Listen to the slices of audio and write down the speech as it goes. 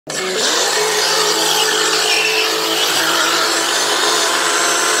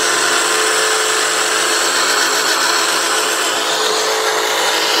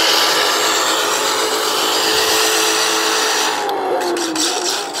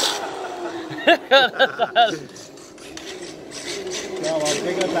Go on,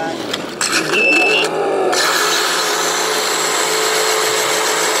 bring her back.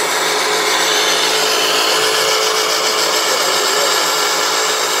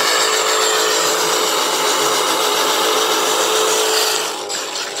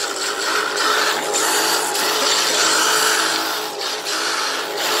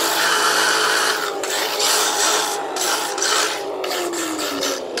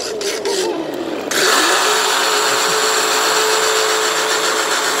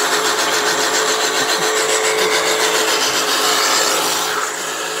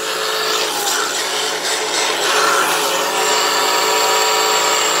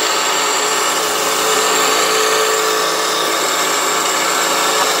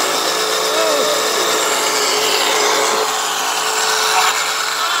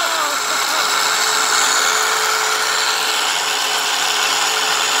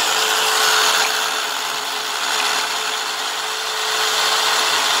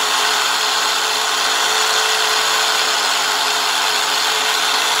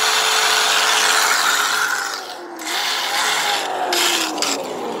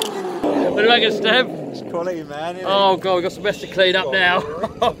 What do you reckon, Steph? It's quality, man. Isn't Oh god, we've got some mess to clean up now.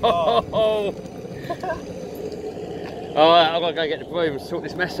 Alright, I've got to go get the broom and sort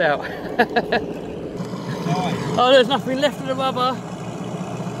this mess out. Oh, there's nothing left of the rubber.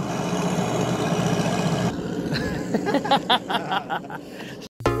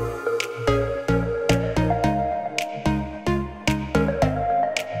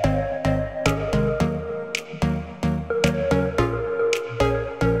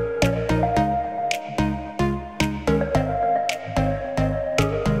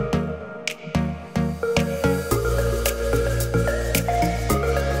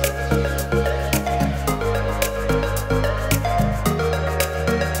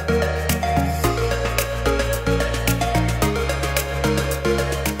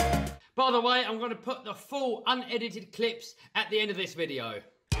 By the way, I'm going to put the full unedited clips at the end of this video.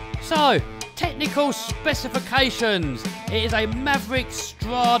 So, technical specifications. It is a Maverick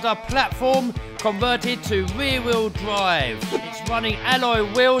Strada platform converted to rear-wheel drive. It's running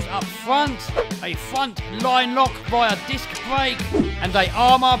alloy wheels up front, a front line lock via disc brake, and a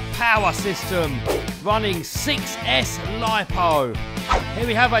Armour power system running 6S LiPo. Here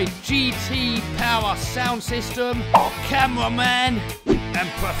we have a GT power sound system, cameraman, and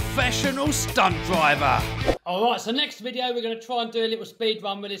professional stunt driver. Alright, so next video we're going to try and do a little speed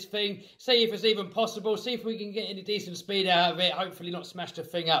run with this thing, see if it's even possible, see if we can get any decent speed out of it, hopefully not smash the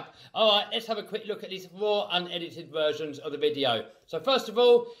thing up. Alright, let's have a quick look at these raw unedited versions of the video. So first of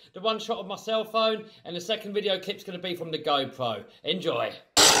all, the one shot of my cell phone, and the second video clip's going to be from the GoPro. Enjoy.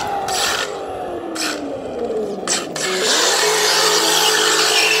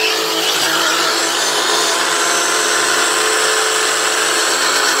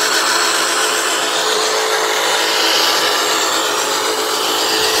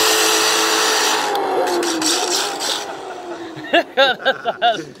 Go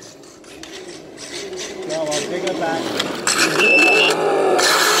on, bring her back.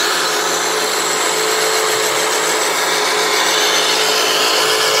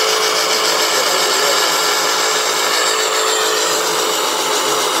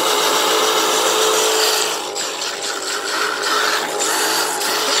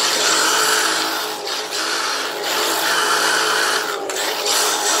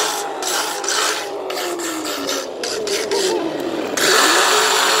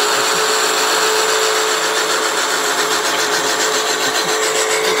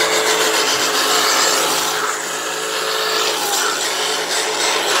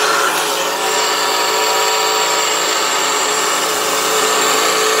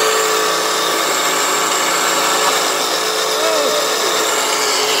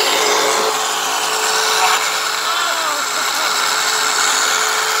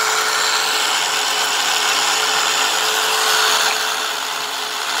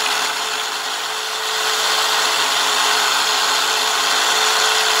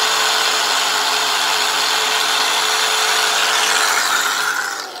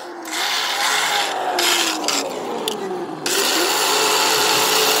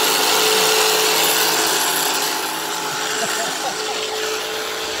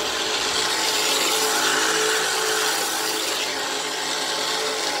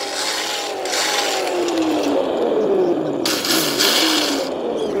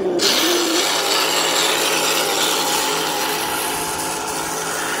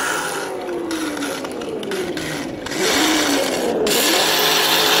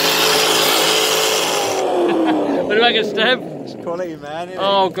 What do you reckon, Steph? It's quality. quality, man. Isn't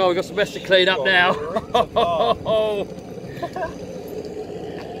Oh god, we've got some mess to clean up now.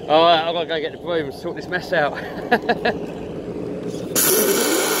 Alright, I've got to go get the broom and sort this mess out. Oh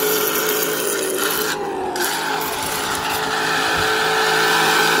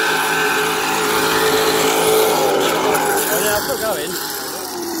yeah, I'm still going.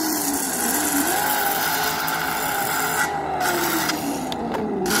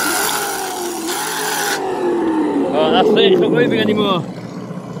 Oh, that's it, it's not moving anymore. Nice.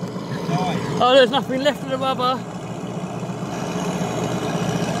 Oh, there's nothing left of the rubber.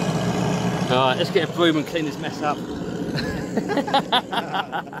 Alright, let's get a broom and clean this mess up.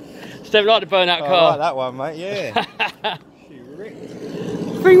 Steve, like the burnout car? I like that one, mate, yeah. She ripped.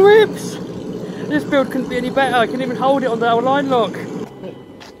 Thing rips! This build couldn't be any better, I can even hold it on the old line lock.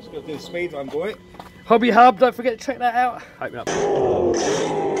 Just got to do the speed one, boy. Hobby hub, don't forget to check that out. Open up.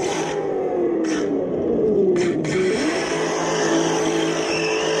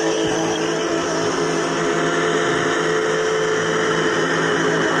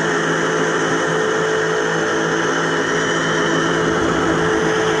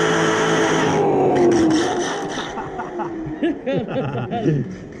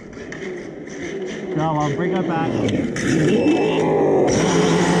 Come on, bring her back.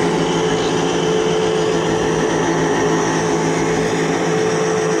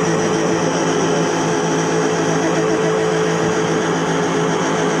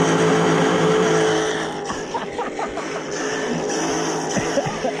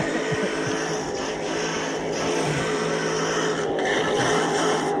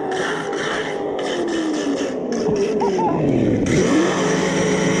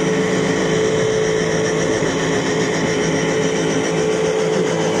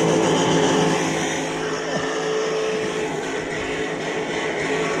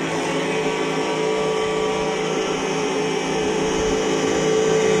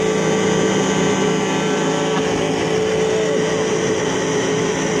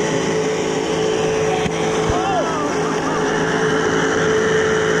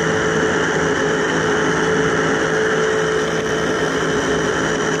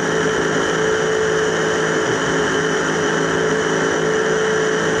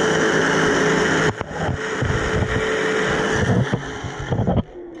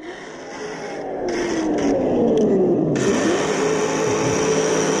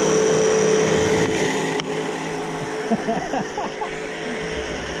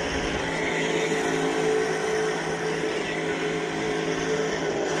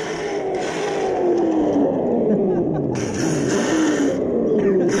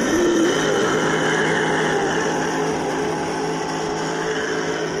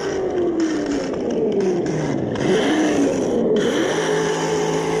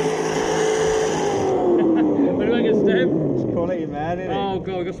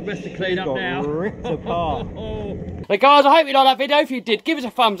 Best to clean up now. Ripped apart. Hey guys, I hope you liked that video. If you did, give us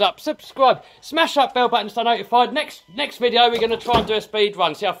a thumbs up, subscribe, smash that bell button to stay notified. Next video we're going to try and do a speed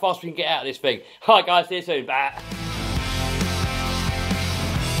run, see how fast we can get out of this thing. Alright guys, see you soon. Bye.